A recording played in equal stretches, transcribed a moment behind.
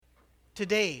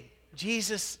Today,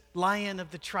 Jesus, Lion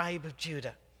of the tribe of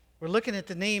Judah. We're looking at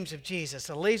the names of Jesus,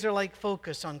 a laser-like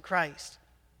focus on Christ.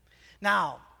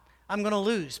 Now, I'm going to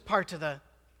lose part of the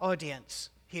audience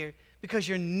here because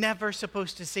you're never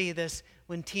supposed to say this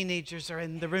when teenagers are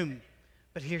in the room.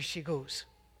 But here she goes.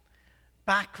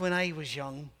 Back when I was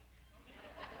young,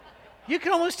 you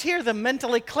can almost hear them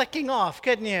mentally clicking off,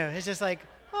 couldn't you? It's just like,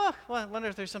 oh, well, I wonder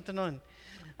if there's something on.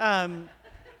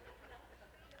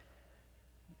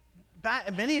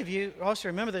 Many of you also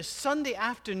remember this. Sunday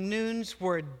afternoons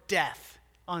were death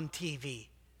on TV.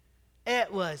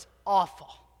 It was awful.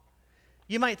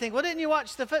 You might think, well, didn't you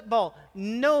watch the football?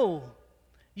 No.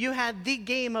 You had the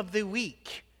game of the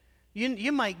week.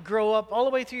 You might grow up all the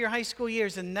way through your high school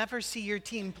years and never see your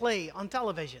team play on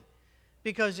television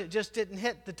because it just didn't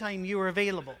hit the time you were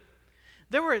available.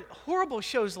 There were horrible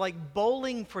shows like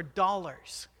Bowling for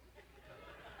Dollars.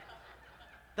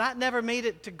 That never made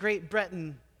it to Great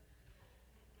Britain.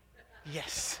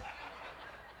 Yes.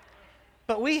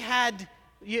 But we had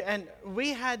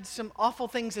some awful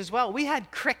things as well. We had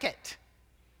cricket.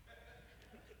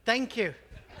 Thank you.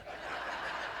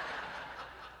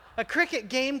 A cricket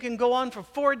game can go on for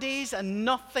 4 days and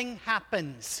nothing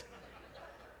happens.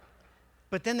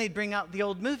 But then they'd bring out the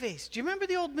old movies. Do you remember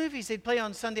the old movies they'd play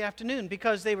on Sunday afternoon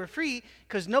because they were free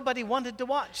because nobody wanted to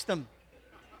watch them?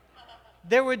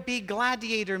 There would be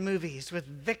gladiator movies with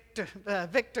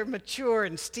Victor Mature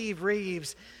and Steve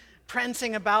Reeves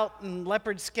prancing about in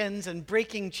leopard skins and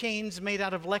breaking chains made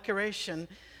out of licorice and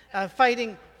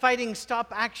fighting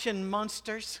stop-action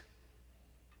monsters.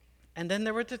 And then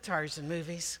there were the Tarzan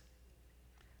movies.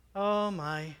 Oh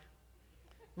my.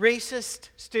 Racist,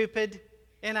 stupid,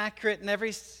 inaccurate and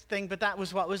everything, but that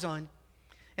was what was on.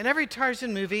 In every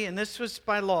Tarzan movie, and this was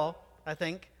by law, I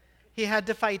think, he had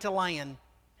to fight a lion.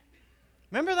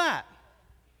 Remember that?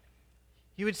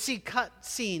 You would see cut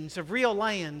scenes of real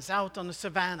lions out on the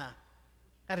savannah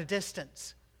at a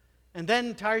distance. And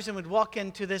then Tarzan would walk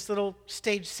into this little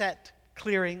stage set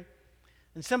clearing,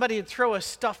 and somebody would throw a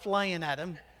stuffed lion at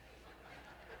him.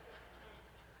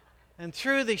 And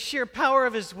through the sheer power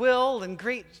of his will and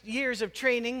great years of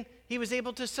training, he was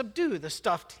able to subdue the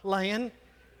stuffed lion,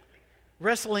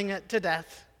 wrestling it to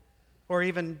death, or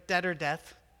even deader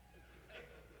death.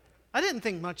 I didn't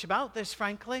think much about this,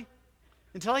 frankly,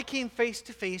 until I came face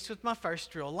to face with my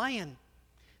first real lion.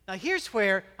 Now, here's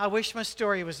where I wish my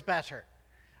story was better.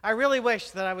 I really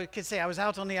wish that I could say I was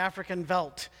out on the African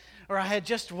veldt, or I had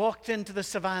just walked into the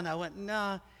savannah. I went,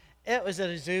 nah, it was at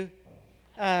a zoo.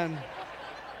 I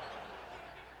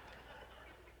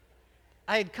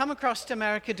had come across to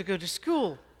America to go to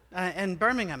school in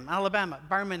Birmingham, Alabama.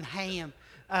 Birmingham.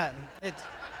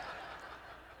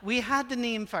 We had the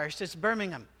name first. It's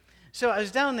Birmingham. So I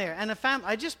was down there, and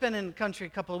I'd just been in the country a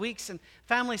couple of weeks, and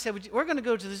family said, we're going to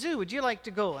go to the zoo. Would you like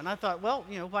to go? And I thought, well,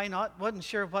 why not? Wasn't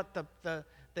sure what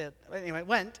anyway,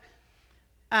 went.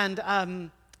 And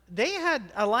they had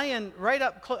a lion right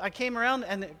up close. I came around,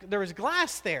 and there was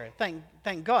glass there,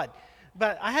 thank God.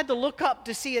 But I had to look up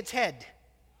to see its head.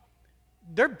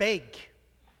 They're big.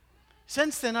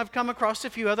 Since then, I've come across a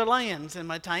few other lions in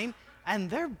my time, and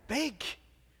they're big.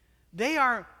 They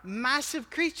are massive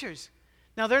creatures.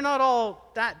 Now, they're not all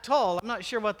that tall. I'm not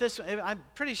sure I'm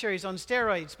pretty sure he's on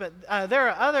steroids, but there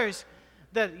are others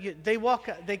that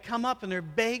they come up and they're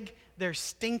big, they're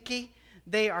stinky,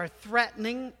 they are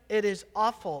threatening. It is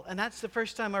awful. And that's the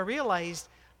first time I realized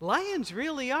lions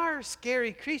really are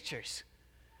scary creatures.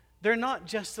 They're not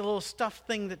just a little stuffed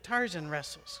thing that Tarzan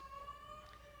wrestles.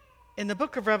 In the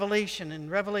book of Revelation, in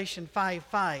Revelation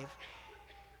 5:5,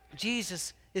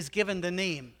 Jesus is given the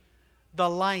name, the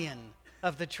Lion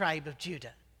of the tribe of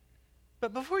Judah.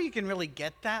 But before you can really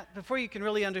get that, before you can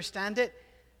really understand it,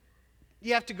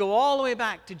 you have to go all the way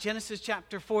back to Genesis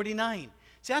chapter 49.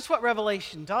 See, that's what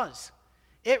Revelation does.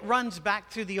 It runs back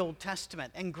through the Old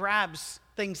Testament and grabs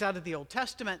things out of the Old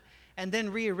Testament and then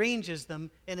rearranges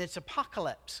them in its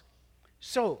apocalypse.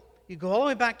 So, you go all the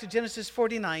way back to Genesis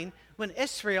 49, when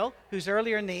Israel, whose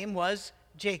earlier name was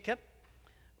Jacob,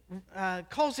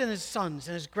 calls in his sons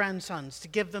and his grandsons to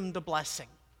give them the blessing.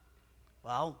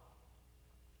 Well,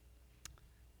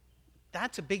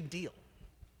 that's a big deal.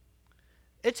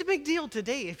 It's a big deal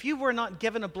today. If you were not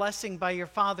given a blessing by your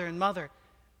father and mother,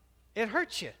 it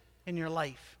hurts you in your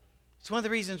life. It's one of the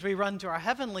reasons we run to our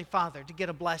Heavenly Father to get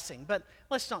a blessing. But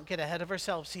let's not get ahead of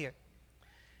ourselves here.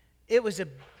 It was a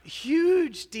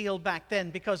huge deal back then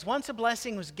because once a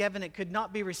blessing was given, it could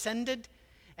not be rescinded.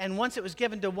 And once it was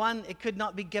given to one, it could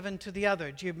not be given to the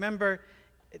other. Do you remember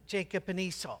Jacob and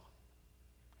Esau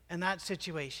and that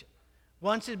situation?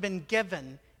 Once it had been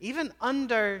given, even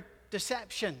under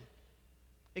deception,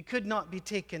 It could not be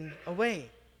taken away.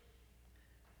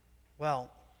 Well,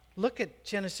 look at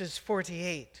Genesis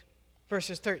 48,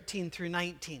 verses 13 through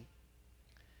 19.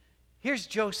 Here's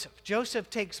Joseph. Joseph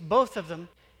takes both of them,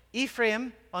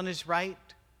 Ephraim on his right,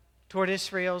 toward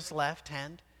Israel's left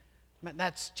hand.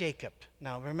 That's Jacob.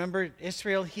 Now, remember,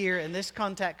 Israel here in this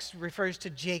context refers to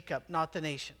Jacob, not the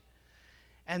nation.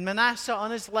 And Manasseh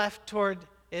on his left toward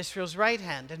Israel's right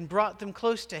hand, and brought them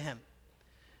close to him.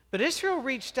 But Israel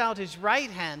reached out his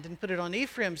right hand and put it on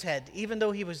Ephraim's head, even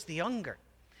though he was the younger.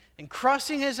 And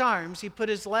crossing his arms, he put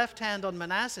his left hand on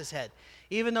Manasseh's head,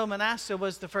 even though Manasseh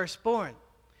was the firstborn.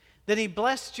 Then he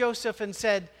blessed Joseph and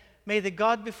said, "May the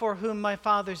God before whom my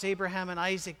fathers Abraham and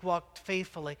Isaac walked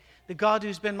faithfully, the God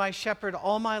who's been my shepherd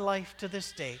all my life to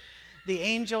this day, the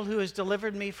angel who has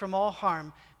delivered me from all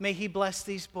harm, may he bless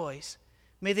these boys.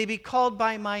 May they be called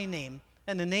by my name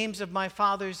and the names of my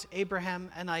fathers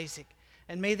Abraham and Isaac,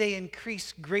 and may they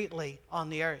increase greatly on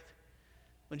the earth."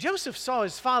 When Joseph saw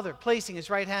his father placing his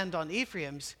right hand on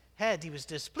Ephraim's head, he was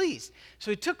displeased.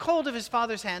 So he took hold of his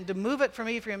father's hand to move it from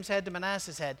Ephraim's head to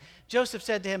Manasseh's head. Joseph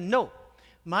said to him, "No,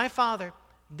 my father,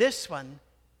 this one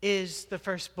is the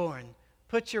firstborn.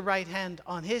 Put your right hand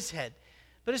on his head."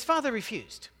 But his father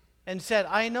refused and said,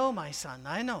 "I know, my son,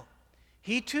 I know.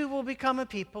 He too will become a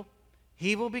people.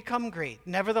 He will become great.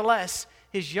 Nevertheless,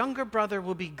 his younger brother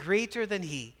will be greater than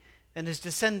he, and his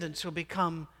descendants will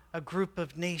become a group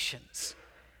of nations."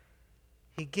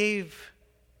 He gave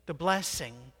the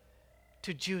blessing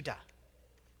to Judah,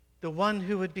 the one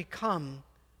who would become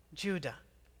Judah.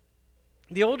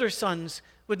 The older sons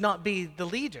would not be the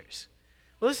leaders.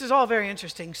 Well, this is all very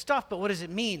interesting stuff, but what does it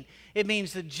mean? It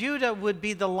means that Judah would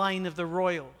be the line of the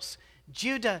royals.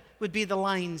 Judah would be the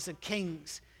lines of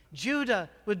kings. Judah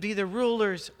would be the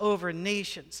rulers over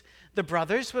nations. The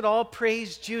brothers would all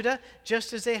praise Judah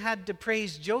just as they had to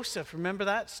praise Joseph. Remember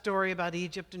that story about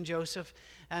Egypt and Joseph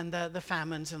and the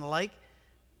famines and the like?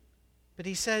 But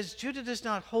he says Judah does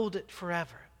not hold it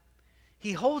forever.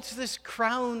 He holds this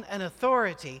crown and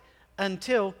authority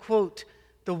until, quote,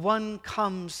 "the one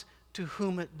comes to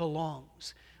whom it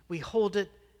belongs." We hold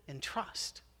it in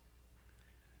trust.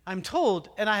 I'm told,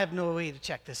 and I have no way to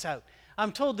check this out,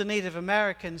 I'm told the Native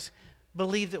Americans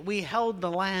believed that we held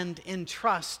the land in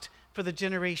trust for the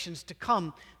generations to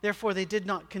come. Therefore, they did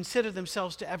not consider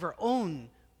themselves to ever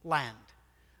own land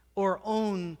or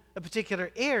own a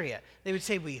particular area. They would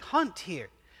say, "We hunt here."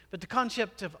 But the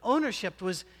concept of ownership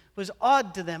was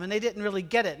odd to them, and they didn't really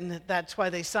get it, and that's why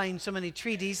they signed so many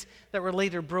treaties that were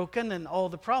later broken and all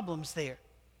the problems there.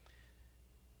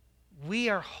 We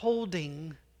are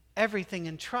holding everything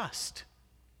in trust.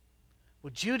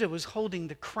 Well, Judah was holding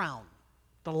the crown,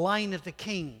 the line of the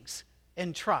kings,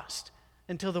 in trust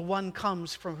until the one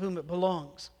comes from whom it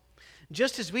belongs.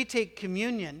 Just as we take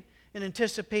communion in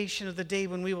anticipation of the day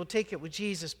when we will take it with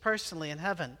Jesus personally in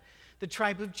heaven, the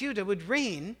tribe of Judah would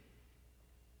reign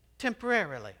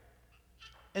temporarily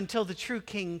until the true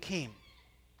king came.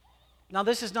 Now,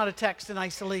 this is not a text in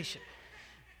isolation.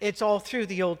 It's all through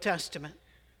the Old Testament.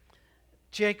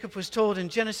 Jacob was told in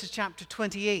Genesis chapter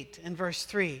 28 and verse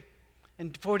 3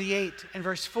 and 48 and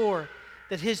verse 4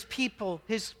 that his people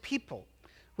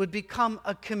would become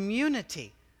a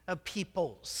community of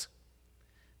peoples.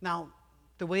 Now,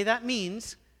 the way that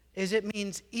means is it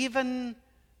means even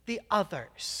the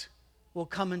others will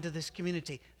come into this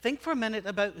community. Think for a minute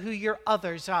about who your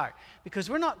others are, because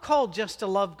we're not called just to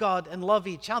love God and love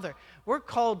each other. We're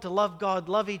called to love God,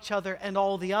 love each other, and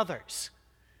all the others.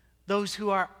 Those who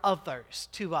are others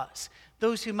to us,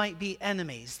 those who might be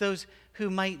enemies, those who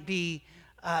might be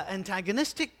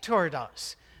antagonistic toward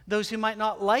us, those who might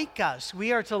not like us.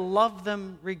 We are to love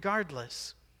them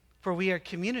regardless, for we are a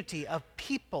community of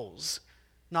peoples,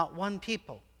 not one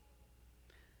people.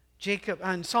 Jacob,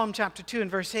 in Psalm chapter 2 and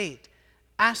verse 8,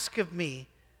 "Ask of me,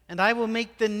 and I will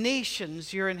make the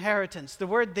nations your inheritance." The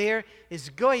word there is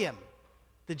goyim,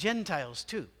 the Gentiles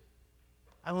too.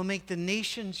 I will make the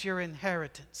nations your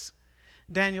inheritance.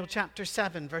 Daniel chapter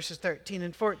 7, verses 13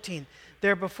 and 14.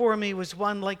 "There before me was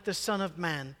one like the Son of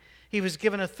Man. He was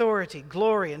given authority,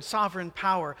 glory, and sovereign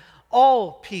power.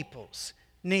 All peoples,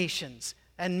 nations,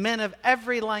 and men of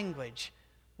every language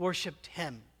worshipped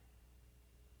him."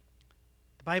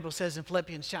 The Bible says in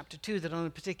Philippians chapter 2 that on a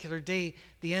particular day,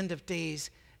 the end of days,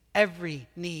 every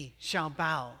knee shall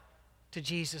bow to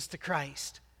Jesus the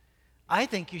Christ. I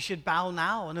think you should bow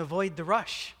now and avoid the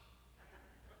rush.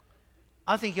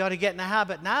 I think you ought to get in the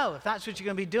habit now. If that's what you're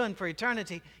going to be doing for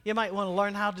eternity, you might want to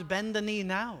learn how to bend the knee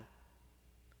now.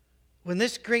 When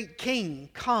this great king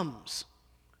comes,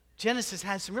 Genesis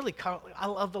has some really, I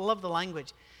love the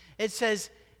language. It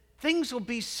says, things will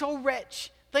be so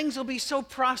rich things will be so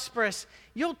prosperous.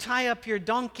 You'll tie up your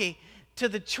donkey to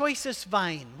the choicest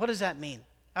vine. What does that mean?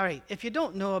 All right, if you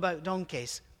don't know about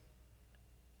donkeys,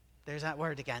 there's that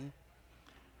word again,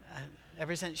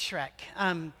 ever since Shrek.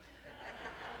 And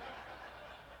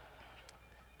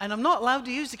I'm not allowed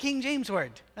to use the King James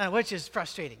word, which is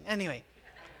frustrating. Anyway,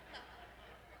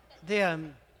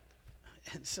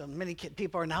 so many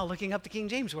people are now looking up the King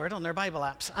James word on their Bible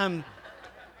apps.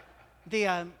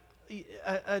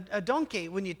 A donkey,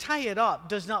 when you tie it up,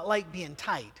 does not like being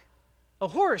tied. A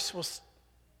horse will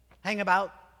hang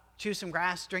about, chew some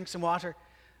grass, drink some water.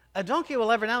 A donkey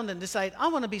will every now and then decide, I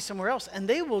want to be somewhere else, and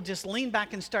they will just lean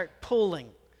back and start pulling,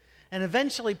 and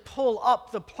eventually pull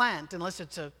up the plant, unless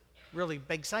it's a really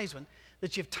big size one,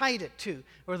 that you've tied it to,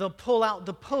 or they'll pull out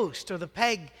the post or the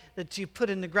peg that you put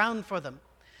in the ground for them.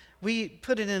 We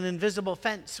put in an invisible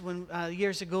fence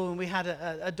years ago when we had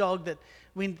a dog that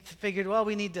we figured, well,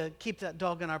 we need to keep that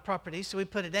dog on our property, so we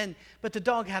put it in. But the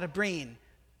dog had a brain.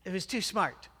 It was too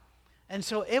smart. And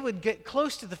so it would get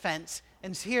close to the fence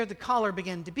and hear the collar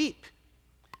begin to beep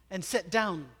and sit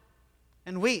down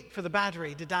and wait for the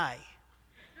battery to die.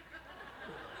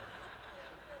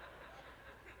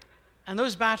 And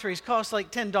those batteries cost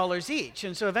like $10 each.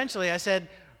 And so eventually I said,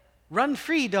 run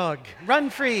free, dog, run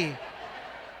free.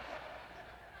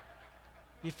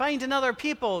 You find another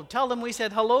people, tell them we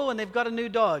said hello and they've got a new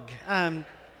dog.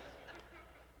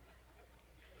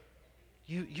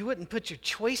 You wouldn't put your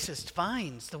choicest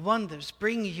vines, the one that's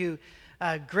bringing you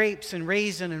grapes and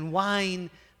raisin and wine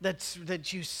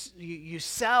that you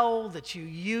sell, that you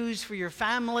use for your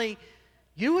family.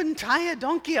 You wouldn't tie a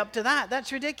donkey up to that.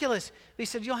 That's ridiculous. He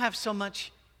said, you'll have so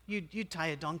much, you'd tie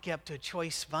a donkey up to a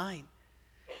choice vine.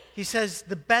 He says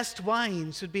the best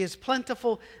wines would be as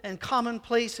plentiful and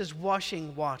commonplace as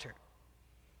washing water.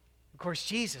 Of course,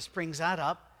 Jesus brings that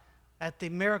up at the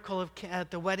miracle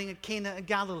at the wedding at Cana of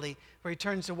Galilee, where he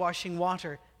turns the washing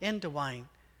water into wine.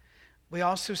 We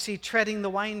also see treading the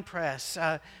winepress,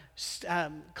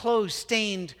 clothes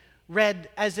stained red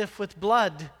as if with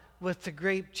blood, with the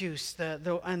grape juice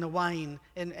and the wine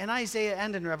in Isaiah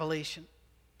and in Revelation.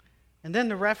 And then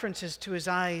the references to his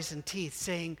eyes and teeth,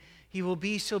 saying he will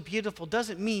be so beautiful,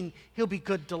 doesn't mean he'll be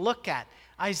good to look at.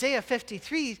 Isaiah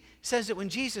 53 says that when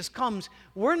Jesus comes,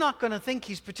 we're not going to think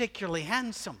he's particularly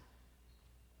handsome.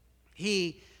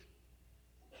 He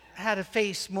had a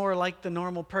face more like the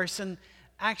normal person,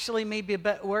 actually maybe a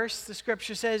bit worse. The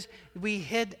scripture says we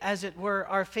hid, as it were,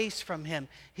 our face from him.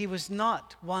 He was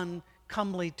not one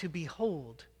comely to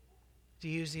behold, to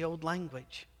use the old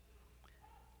language.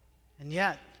 And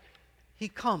yet, he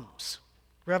comes.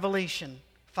 Revelation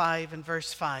 5 and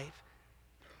verse 5.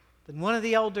 Then one of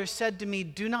the elders said to me,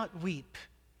 do not weep.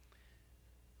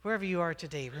 Wherever you are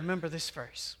today, remember this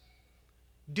verse.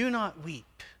 Do not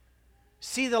weep.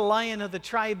 See, the Lion of the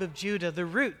tribe of Judah, the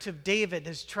Root of David,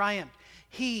 has triumphed.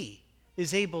 He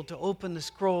is able to open the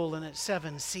scroll and its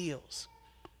 7 seals.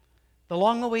 The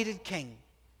long-awaited King,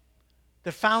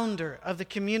 the founder of the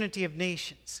community of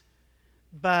nations.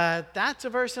 But that's a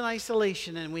verse in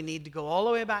isolation, and we need to go all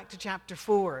the way back to chapter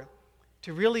 4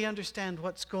 to really understand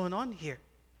what's going on here.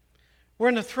 We're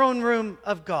in the throne room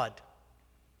of God.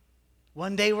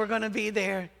 One day we're going to be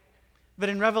there, but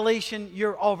in Revelation,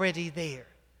 you're already there.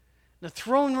 The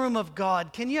throne room of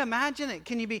God. Can you imagine it?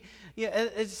 Can you be?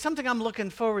 It's something I'm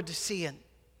looking forward to seeing.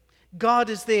 God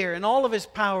is there in all of his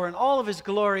power and all of his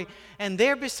glory, and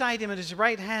there beside him at his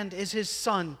right hand is his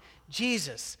Son,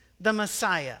 Jesus, the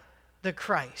Messiah, the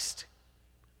Christ.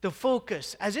 The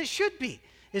focus, as it should be,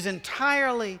 is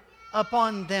entirely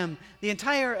upon them. The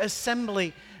entire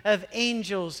assembly of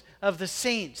angels, of the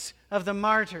saints, of the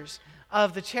martyrs,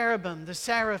 of the cherubim, the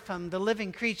seraphim, the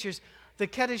living creatures, the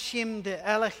Kedoshim,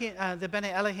 the Bene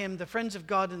Elohim, the friends of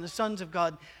God and the sons of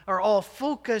God are all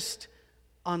focused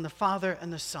on the Father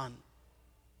and the Son.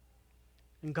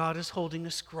 And God is holding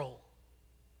a scroll.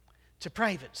 It's a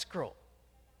private scroll.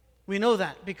 We know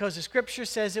that because the scripture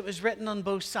says it was written on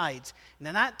both sides. And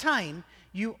in that time,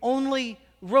 you only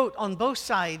wrote on both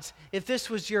sides if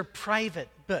this was your private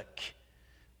book.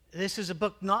 This is a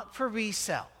book not for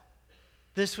resale.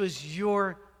 This was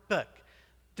your book.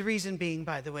 The reason being,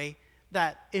 by the way,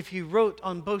 that if you wrote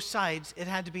on both sides, it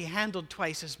had to be handled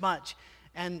twice as much,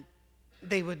 and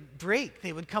they would break,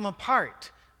 they would come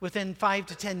apart within 5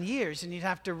 to 10 years, and you'd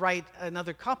have to write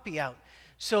another copy out.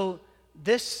 So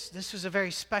this was a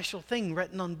very special thing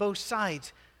written on both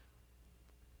sides.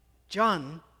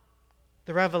 John,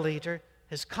 the Revelator,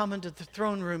 has come into the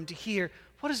throne room to hear,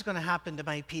 what is going to happen to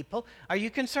my people? Are you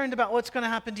concerned about what's going to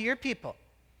happen to your people?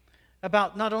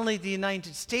 About not only the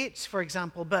United States, for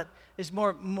example, but is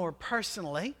more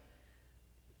personally.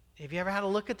 Have you ever had a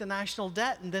look at the national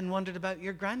debt and then wondered about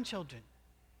your grandchildren?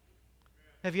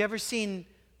 Have you ever seen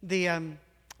the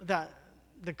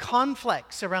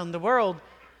conflicts around the world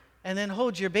and then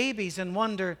hold your babies and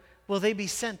wonder, will they be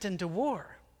sent into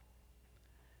war?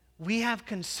 We have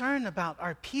concern about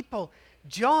our people.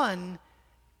 John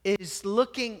is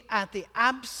looking at the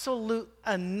absolute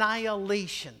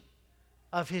annihilation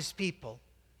of his people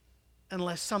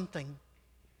unless something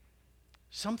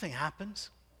happens.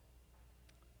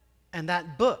 And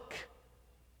that book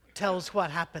tells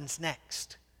what happens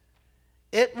next.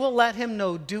 It will let him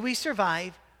know, do we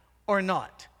survive or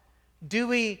not? Do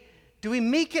we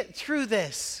make it through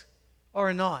this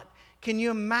or not? Can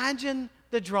you imagine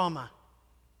the drama?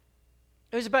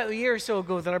 It was about a year or so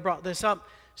ago that I brought this up.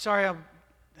 Sorry, I'll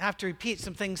have to repeat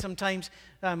some things sometimes.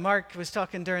 Mark was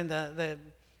talking during the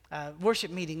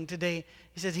worship meeting today.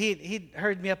 He said he'd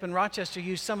heard me up in Rochester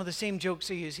use some of the same jokes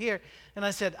I use here. And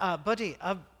I said, buddy,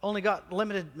 I've only got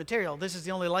limited material. This is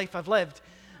the only life I've lived.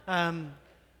 So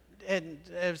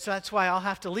that's why I'll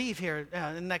have to leave here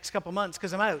in the next couple months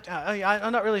because I'm out.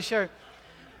 I'm not really sure.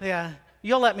 Yeah,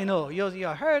 you'll let me know. You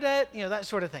heard it, that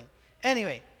sort of thing.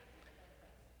 Anyway,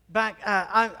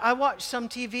 I watch some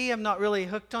TV. I'm not really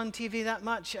hooked on TV that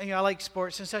much. I like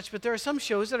sports and such, but there are some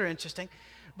shows that are interesting.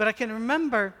 But I can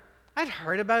remember I'd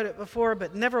heard about it before,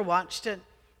 but never watched it.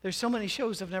 There's so many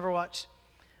shows I've never watched.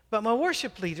 But my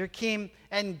worship leader came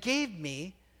and gave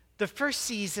me the first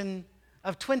season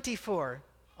of 24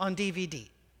 on DVD.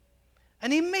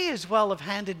 And he may as well have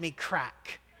handed me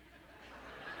crack.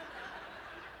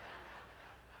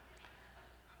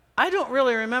 I don't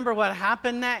really remember what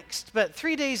happened next, but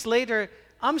 3 days later,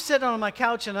 I'm sitting on my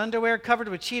couch in underwear covered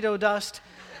with Cheeto dust.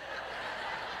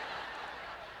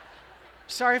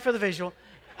 Sorry for the visual.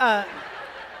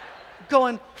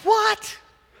 Going, what?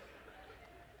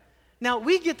 Now,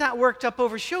 we get that worked up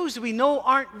over shows we know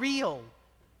aren't real.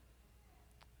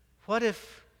 What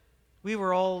if we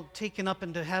were all taken up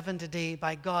into heaven today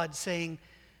by God saying,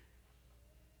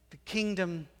 the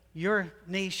kingdom, your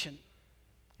nation,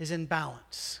 is in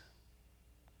balance.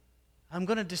 I'm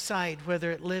going to decide whether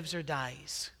it lives or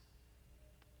dies.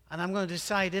 And I'm going to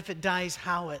decide if it dies,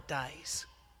 how it dies.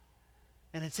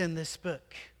 And it's in this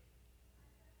book.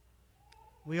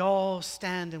 We all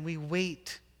stand and we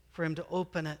wait for him to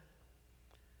open it.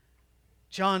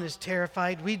 John is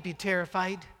terrified. We'd be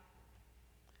terrified.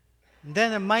 And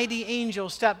then a mighty angel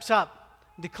steps up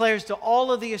and declares to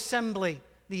all of the assembly,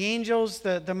 the angels,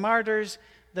 the martyrs,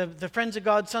 the friends of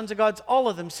God, sons of God, all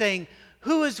of them saying,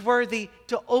 who is worthy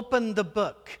to open the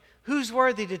book? Who's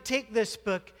worthy to take this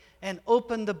book and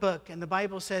open the book? And the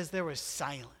Bible says there was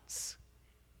silence.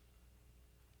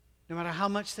 No matter how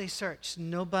much they searched,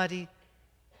 nobody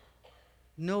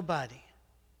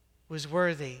was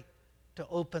worthy to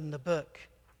open the book.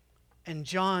 And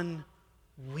John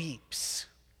weeps.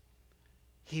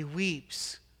 He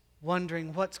weeps,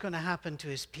 wondering what's going to happen to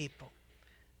his people.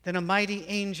 Then a mighty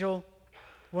angel,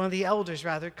 one of the elders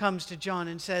rather, comes to John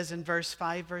and says in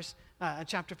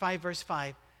chapter 5, verse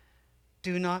 5,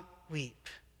 do not weep.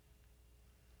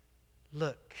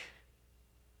 Look,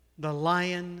 the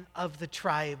Lion of the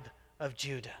tribe of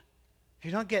Judah. If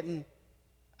you're not getting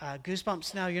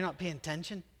goosebumps now, you're not paying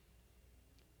attention.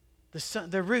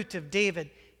 The root of David,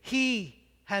 he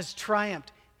has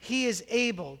triumphed. He is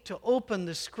able to open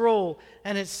the scroll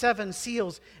and its 7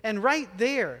 seals. And right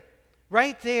there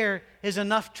is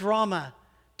enough drama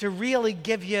to really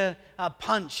give you a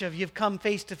punch of you've come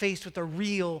face to face with a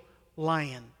real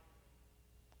lion.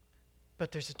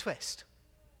 But there's a twist.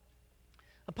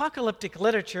 Apocalyptic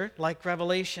literature, like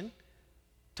Revelation,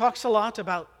 talks a lot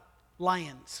about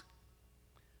lions.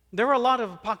 There are a lot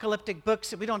of apocalyptic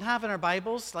books that we don't have in our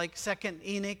Bibles, like 2nd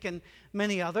Enoch and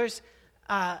many others.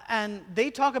 And they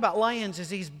talk about lions as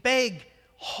these big,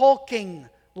 hulking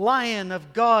lion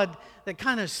of God that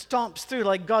kind of stomps through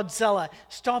like Godzilla,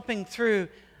 stomping through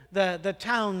the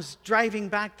towns, driving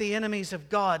back the enemies of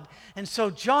God. And so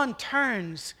John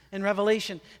turns in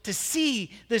Revelation to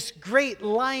see this great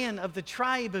lion of the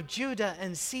tribe of Judah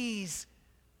and sees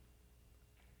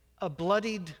a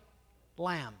bloodied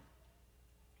lamb.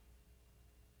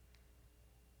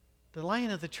 The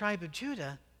lion of the tribe of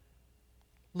Judah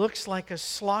looks like a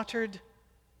slaughtered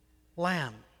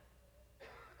lamb.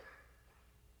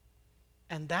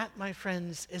 And that, my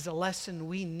friends, is a lesson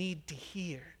we need to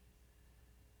hear.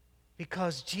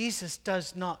 Because Jesus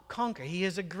does not conquer. He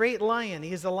is a great lion.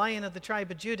 He is the lion of the tribe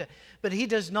of Judah. But he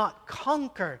does not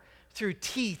conquer through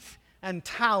teeth and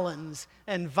talons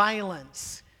and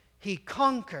violence. He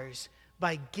conquers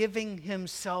by giving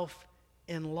himself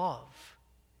in love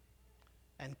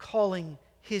and calling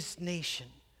his nation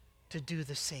to do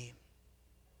the same.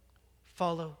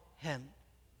 follow him.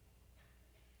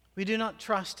 We do not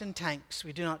trust in tanks.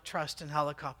 We do not trust in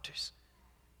helicopters.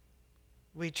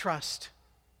 We trust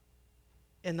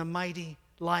in the mighty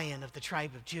Lion of the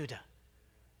tribe of Judah,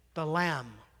 the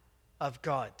Lamb of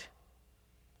God.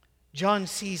 John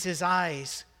sees his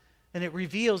eyes, and it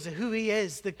reveals who he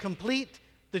is, the complete,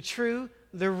 the true,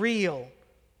 the real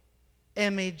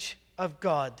image of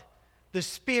God. The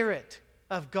Spirit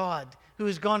of God, who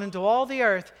has gone into all the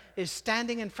earth, is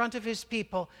standing in front of his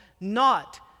people,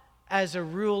 not as a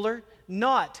ruler,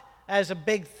 not as a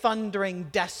big thundering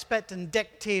despot and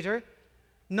dictator,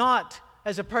 not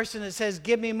as a person that says,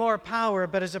 give me more power,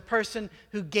 but as a person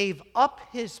who gave up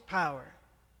his power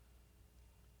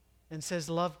and says,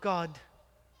 love God,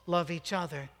 love each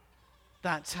other.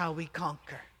 That's how we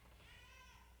conquer.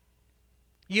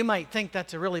 You might think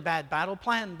that's a really bad battle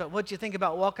plan, but what do you think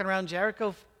about walking around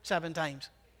Jericho 7 times?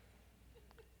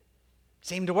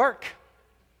 Seemed to work.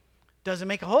 Doesn't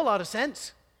make a whole lot of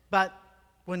sense, but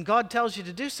when God tells you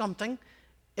to do something,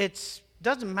 it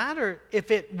doesn't matter if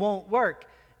it won't work.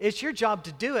 It's your job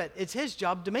to do it. It's his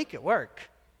job to make it work.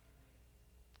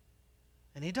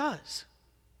 And he does.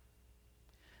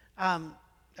 I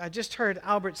just heard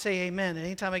Albert say amen. And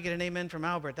anytime I get an amen from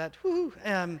Albert, that whoo.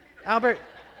 Albert,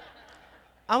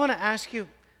 I want to ask you,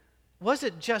 was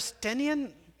it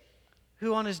Justinian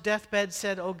who on his deathbed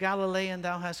said, O Galilean,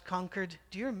 thou hast conquered?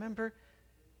 Do you remember?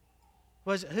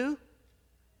 Was it who?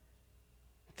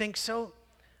 Think so?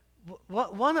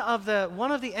 One of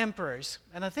the emperors,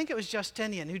 and I think it was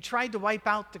Justinian, who tried to wipe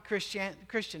out the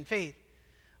Christian faith,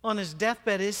 on his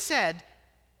deathbed it is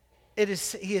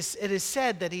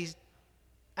said that he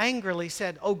angrily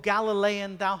said, O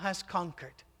Galilean, thou hast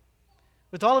conquered.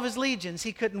 With all of his legions,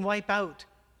 he couldn't wipe out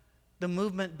the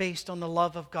movement based on the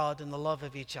love of God and the love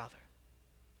of each other.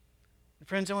 And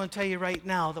friends, I want to tell you right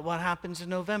now that what happens in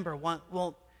November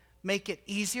won't make it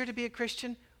easier to be a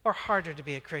Christian or harder to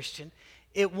be a Christian.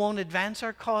 It won't advance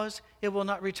our cause. It will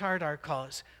not retard our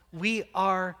cause. We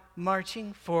are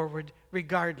marching forward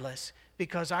regardless,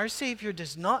 because our Savior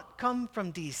does not come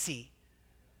from D.C.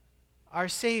 Our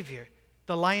Savior,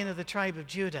 the Lion of the tribe of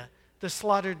Judah, the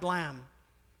slaughtered Lamb,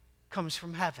 comes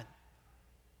from heaven.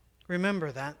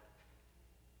 Remember that.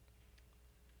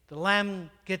 The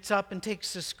Lamb gets up and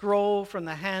takes the scroll from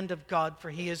the hand of God, for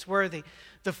he is worthy.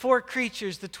 The 4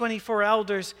 creatures, the 24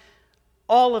 elders,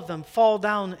 all of them fall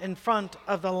down in front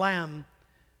of the Lamb,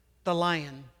 the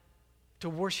Lion, to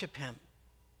worship him.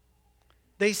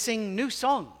 They sing new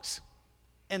songs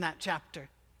in that chapter.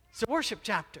 It's a worship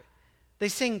chapter. They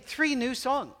sing 3 new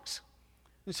songs.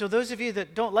 And so those of you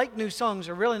that don't like new songs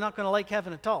are really not going to like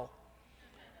heaven at all,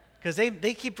 because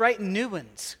they keep writing new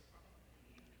ones.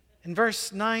 In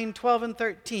verse 9, 12, and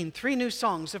 13, 3 new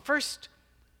songs. The first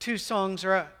 2 songs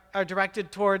are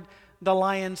directed toward the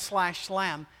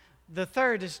Lion/Lamb. The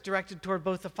third is directed toward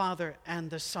both the Father and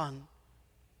the Son.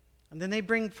 And then they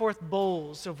bring forth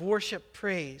bowls of worship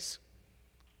praise.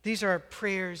 These are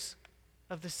prayers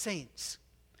of the saints.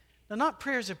 Now, not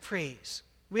prayers of praise.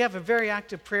 We have a very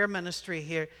active prayer ministry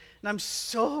here, and I'm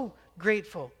so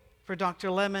grateful for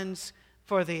Dr. Lemons,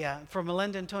 for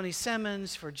Melinda and Tony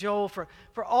Simmons, for Joel, for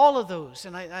all of those,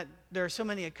 and there are so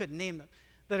many I couldn't name them,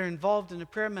 that are involved in the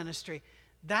prayer ministry.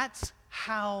 That's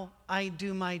how I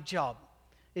do my job,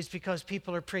 is because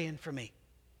people are praying for me.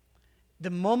 The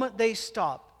moment they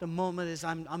stop, the moment is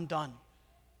I'm done.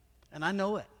 And I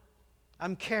know it.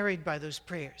 I'm carried by those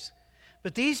prayers.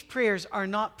 But these prayers are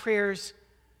not prayers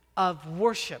of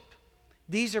worship.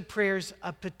 These are prayers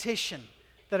of petition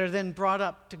that are then brought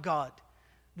up to God.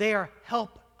 They are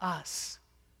help us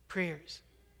prayers.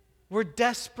 We're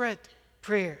desperate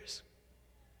prayers.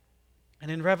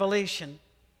 And in Revelation,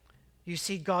 you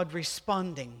see God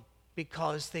responding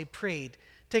because they prayed.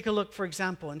 Take a look, for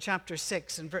example, in chapter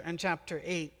 6 and chapter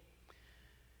 8.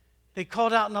 They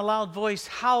called out in a loud voice,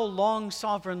 How long,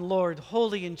 sovereign Lord,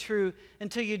 holy and true,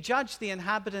 until you judge the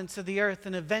inhabitants of the earth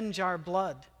and avenge our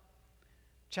blood?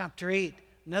 Chapter 8,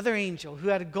 another angel who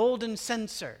had a golden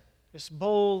censer, this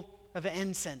bowl of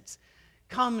incense,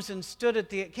 came and stood at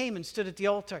the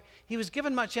altar. He was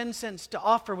given much incense to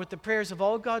offer with the prayers of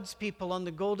all God's people on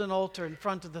the golden altar in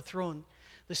front of the throne.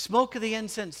 The smoke of the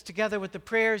incense, together with the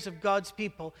prayers of God's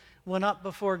people, went up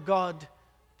before God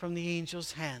from the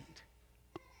angel's hand.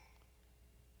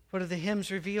 What do the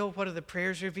hymns reveal? What do the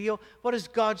prayers reveal? What does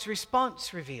God's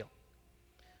response reveal?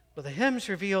 Well, the hymns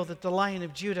reveal that the Lion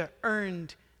of Judah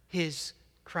earned his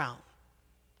crown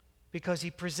because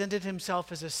he presented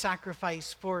himself as a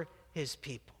sacrifice for his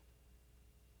people.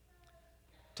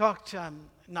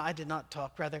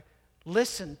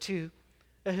 Listen to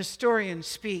a historian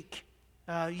speak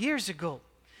years ago.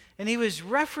 And he was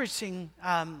referencing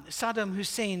Saddam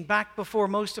Hussein back before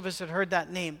most of us had heard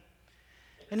that name.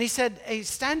 And he said a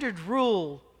standard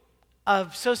rule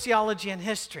of sociology and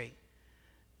history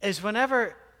is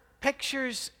whenever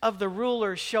pictures of the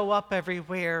ruler show up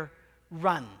everywhere,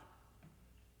 run.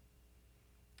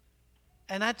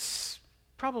 And that's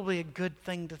probably a good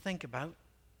thing to think about.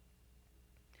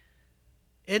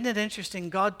 Isn't it interesting?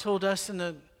 God told us in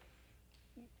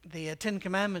the Ten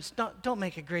Commandments, don't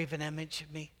make a graven image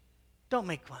of me. Don't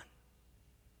make one.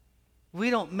 We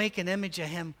don't make an image of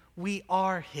him. We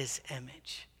are his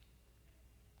image.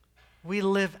 We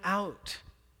live out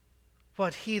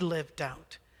what he lived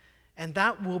out. And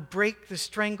that will break the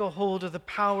stranglehold of the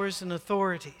powers and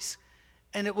authorities.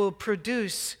 And it will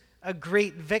produce a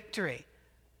great victory,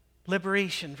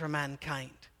 liberation for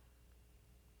mankind.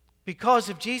 Because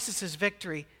of Jesus'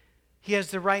 victory, he has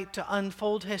the right to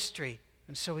unfold history.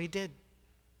 And so he did.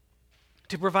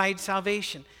 To provide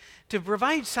salvation. To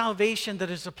provide salvation that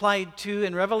is applied to,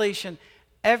 in Revelation,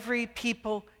 every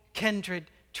people, kindred,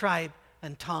 tribe,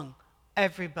 and tongue.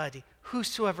 Everybody,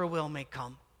 whosoever will may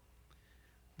come.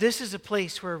 This is a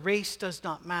place where race does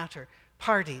not matter,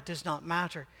 party does not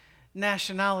matter,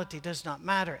 nationality does not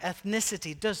matter,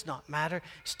 ethnicity does not matter,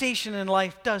 station in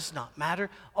life does not matter.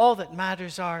 All that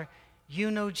matters are,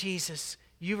 you know Jesus,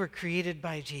 you were created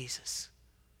by Jesus.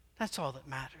 That's all that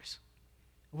matters.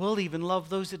 We'll even love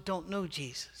those that don't know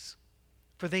Jesus,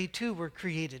 for they too were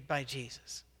created by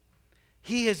Jesus.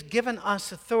 He has given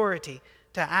us authority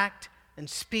to act and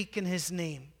speak in his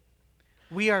name.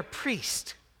 We are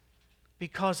priests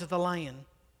because of the Lion.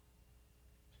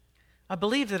 I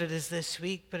believe that it is this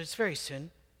week, but it's very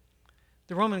soon.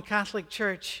 The Roman Catholic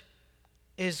Church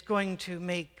is going to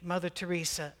make Mother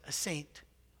Teresa a saint.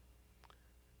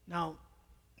 Now,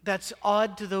 that's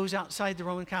odd to those outside the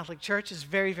Roman Catholic Church. It's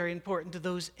very, very important to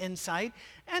those inside,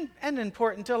 and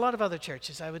important to a lot of other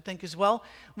churches, I would think as well.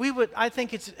 I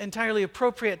think it's entirely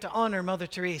appropriate to honor Mother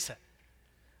Teresa.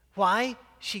 Why?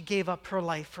 She gave up her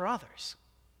life for others.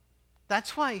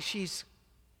 That's why she's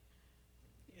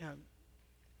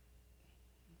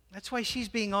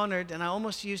being honored, and I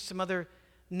almost used some other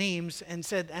names and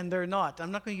said, and they're not.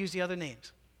 I'm not going to use the other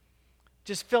names.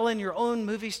 Just fill in your own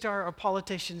movie star or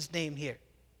politician's name here.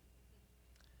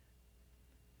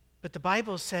 But the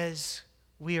Bible says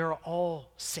we are all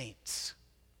saints.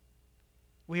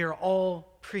 We are all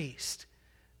priests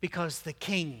because the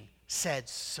King said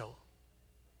so.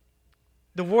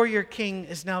 The warrior king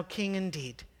is now king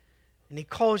indeed, and he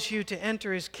calls you to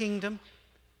enter his kingdom,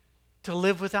 to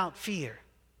live without fear,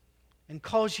 and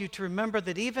calls you to remember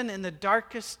that even in the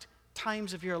darkest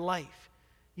times of your life,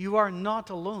 you are not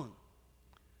alone.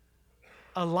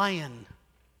 A lion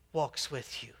walks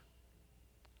with you,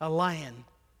 a lion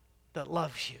that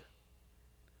loves you.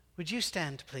 Would you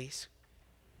stand, please?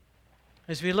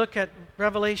 As we look at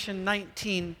Revelation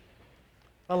 19,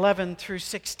 11 through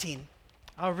 16,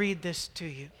 I'll read this to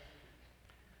you.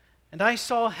 And I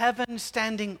saw heaven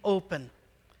standing open,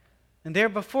 and there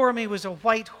before me was a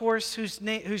white horse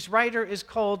whose rider is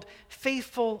called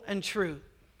Faithful and True.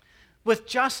 With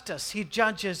justice he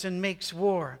judges and makes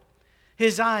war.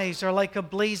 His eyes are like a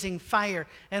blazing fire,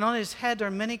 and on his head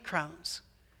are many crowns.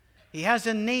 He has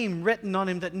a name written on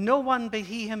him that no one but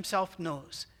he himself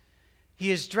knows.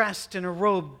 He is dressed in a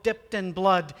robe dipped in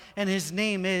blood, and his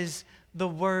name is the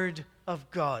Word of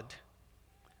God.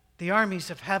 The armies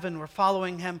of heaven were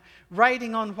following him,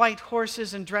 riding on white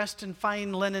horses and dressed in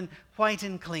fine linen, white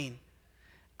and clean.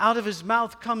 Out of his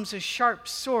mouth comes a sharp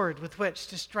sword with which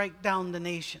to strike down the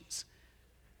nations.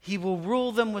 He will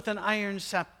rule them with an iron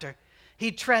scepter.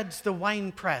 He treads the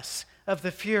winepress of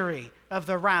the fury of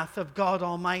the wrath of God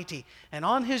Almighty. And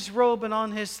on his robe and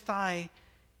on his thigh,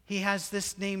 he has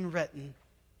this name written: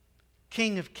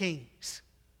 King of Kings,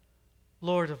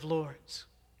 Lord of Lords.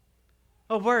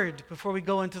 A word before we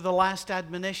go into the last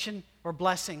admonition, or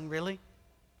blessing, really.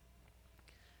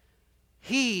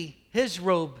 His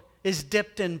robe is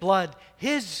dipped in blood.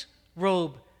 His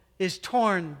robe is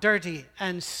torn, dirty,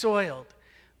 and soiled.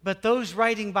 But those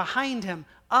riding behind him,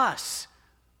 us,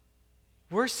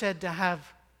 we're said to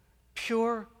have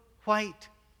pure, white,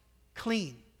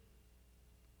 clean.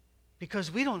 Because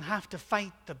we don't have to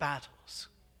fight the battles.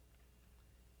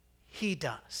 He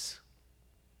does.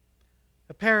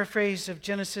 A paraphrase of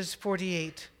Genesis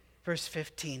 48, verse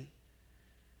 15.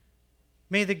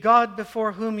 May the God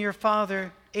before whom your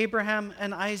father Abraham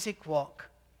and Isaac walk,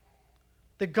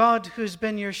 the God who's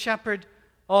been your shepherd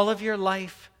all of your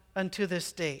life unto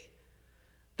this day,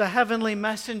 the heavenly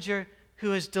messenger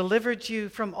who has delivered you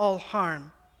from all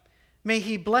harm, may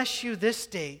he bless you this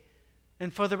day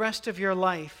and for the rest of your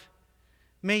life.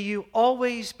 May you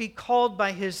always be called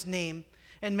by his name,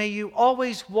 and may you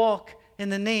always walk in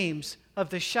the names of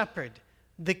the shepherd,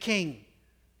 the king,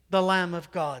 the Lamb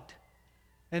of God.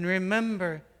 And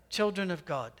remember, children of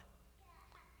God,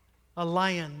 a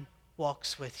lion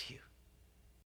walks with you.